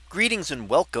Greetings and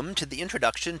welcome to the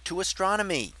introduction to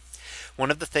astronomy.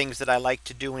 One of the things that I like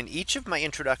to do in each of my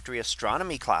introductory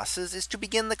astronomy classes is to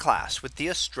begin the class with the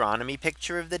astronomy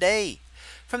picture of the day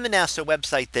from the NASA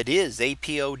website, that is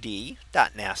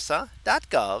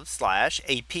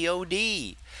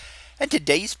apod.nasa.gov/apod. And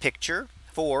today's picture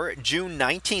for June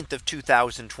 19th of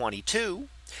 2022.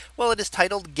 Well, it is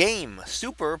titled Game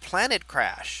Super Planet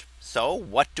Crash. So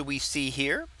what do we see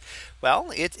here?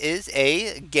 Well, it is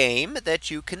a game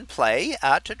that you can play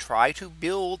to try to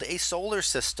build a solar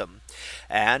system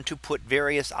and to put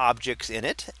various objects in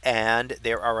it. And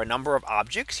there are a number of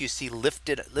objects you see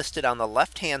listed on the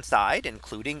left hand side,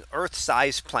 including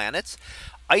Earth-sized planets,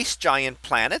 ice giant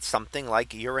planets, something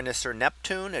like Uranus or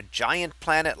Neptune, a giant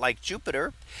planet like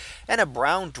Jupiter, and a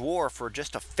brown dwarf, or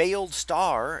just a failed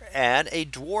star, and a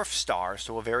dwarf star,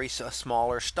 so a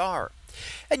smaller star.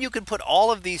 And you can put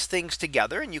all of these things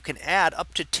together and you can add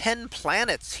up to 10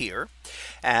 planets here.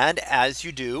 And as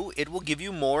you do, it will give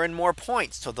you more and more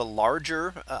points. So the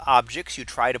larger objects you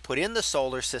try to put in the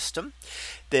solar system,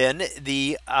 then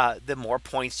the more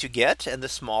points you get, and the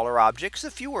smaller objects, the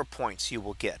fewer points you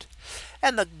will get.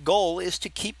 And the goal is to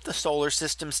keep the solar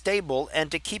system stable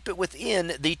and to keep it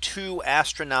within the 2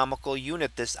 astronomical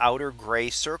unit, this outer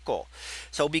gray circle.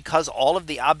 So because all of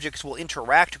the objects will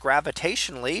interact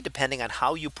gravitationally, depending on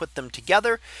how you put them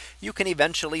together, you can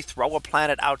eventually throw a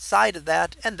planet outside of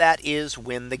that, and that is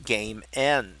when the game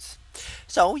ends.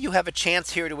 So you have a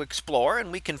chance here to explore,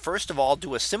 and we can first of all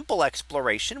do a simple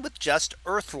exploration with just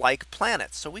Earth-like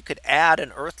planets. So we could add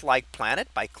an Earth-like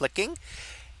planet by clicking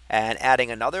and adding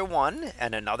another one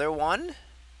and another one.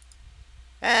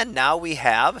 And now we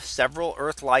have several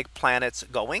Earth-like planets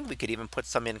going. We could even put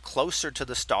some in closer to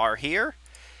the star here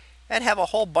and have a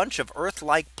whole bunch of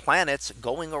Earth-like planets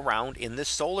going around in this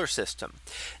solar system.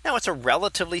 Now it's a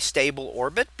relatively stable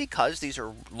orbit because these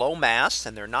are low mass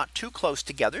and they're not too close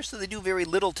together, so they do very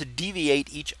little to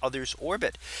deviate each other's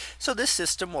orbit. So this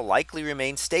system will likely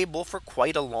remain stable for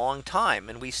quite a long time.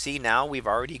 And we see now we've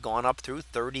already gone up through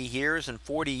 30 years and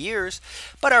 40 years,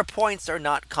 but our points are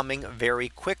not coming very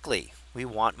quickly. We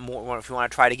want more. If we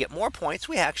want to try to get more points,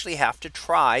 we actually have to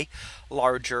try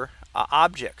larger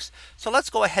objects. So let's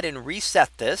go ahead and reset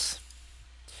this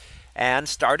and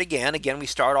start again. Again, we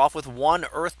start off with one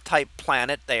Earth type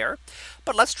planet there,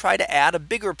 but let's try to add a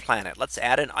bigger planet. Let's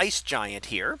add an ice giant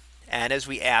here. And as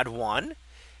we add one,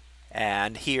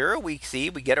 and here we see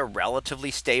we get a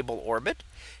relatively stable orbit.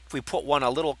 If we put one a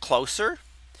little closer,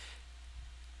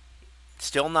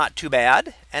 still not too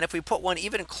bad. And if we put one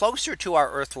even closer to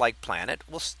our Earth-like planet,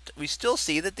 we still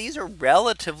see that these are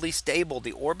relatively stable.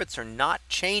 The orbits are not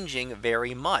changing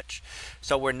very much.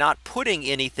 So we're not putting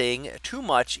anything too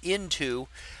much into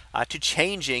to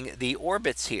changing the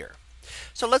orbits here.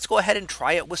 So let's go ahead and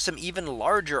try it with some even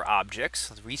larger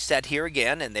objects. Let's reset here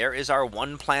again, and there is our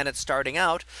one planet starting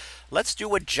out. Let's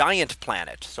do a giant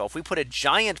planet. So if we put a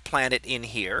giant planet in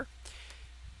here,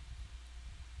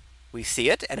 we see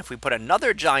it. And if we put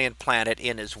another giant planet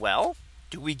in as well,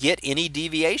 do we get any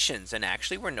deviations? And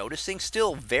actually we're noticing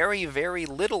still very, very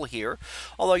little here.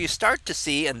 Although you start to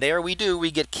see, and there we do,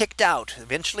 we get kicked out.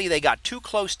 Eventually they got too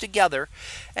close together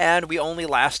and we only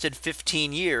lasted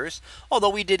 15 years, although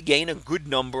we did gain a good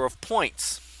number of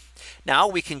points. Now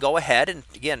we can go ahead and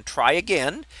try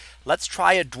again. Let's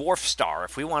try a dwarf star.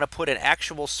 If we want to put an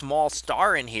actual small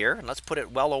star in here, and let's put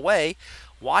it well away,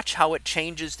 watch how it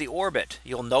changes the orbit.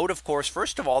 You'll note, of course,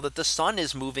 first of all, that the sun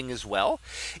is moving as well.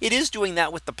 It is doing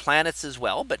that with the planets as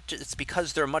well, but it's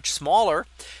because they're much smaller,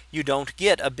 you don't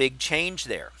get a big change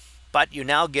there. But you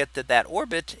now get that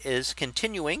orbit is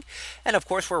continuing. And of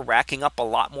course, we're racking up a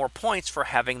lot more points for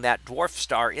having that dwarf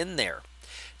star in there.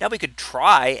 Now we could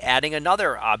try adding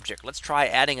another object. Let's try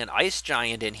adding an ice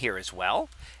giant in here as well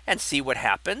and see what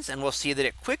happens. And we'll see that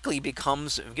it quickly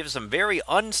gives them very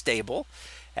unstable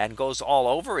and goes all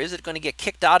over. Is it going to get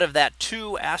kicked out of that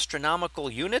 2 astronomical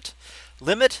unit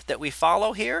limit that we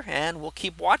follow here? And we'll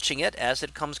keep watching it as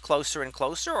it comes closer and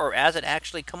closer, or as it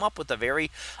actually come up with a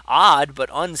very odd but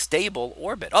unstable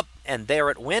orbit. Up, and there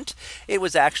it went. It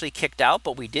was actually kicked out,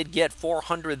 but we did get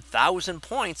 400,000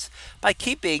 points by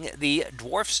keeping the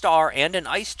dwarf star and an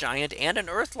ice giant and an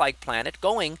Earth-like planet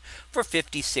going for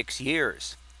 56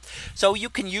 years. So you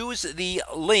can use the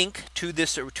link to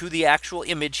the actual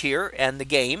image here and the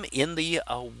game in the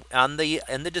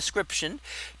description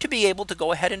to be able to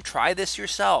go ahead and try this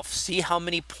yourself. See how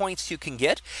many points you can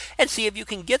get and see if you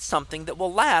can get something that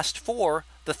will last for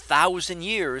the 1,000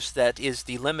 years that is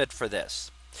the limit for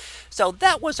this. So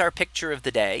that was our picture of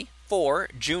the day for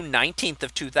June 19th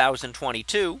of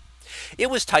 2022. It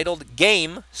was titled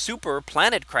Game Super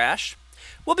Planet Crash.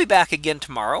 We'll be back again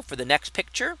tomorrow for the next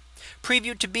picture,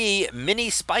 previewed to be mini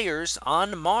spires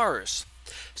on Mars.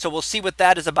 So we'll see what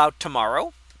that is about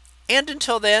tomorrow. And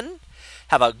until then,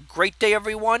 have a great day,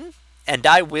 everyone, and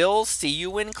I will see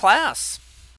you in class.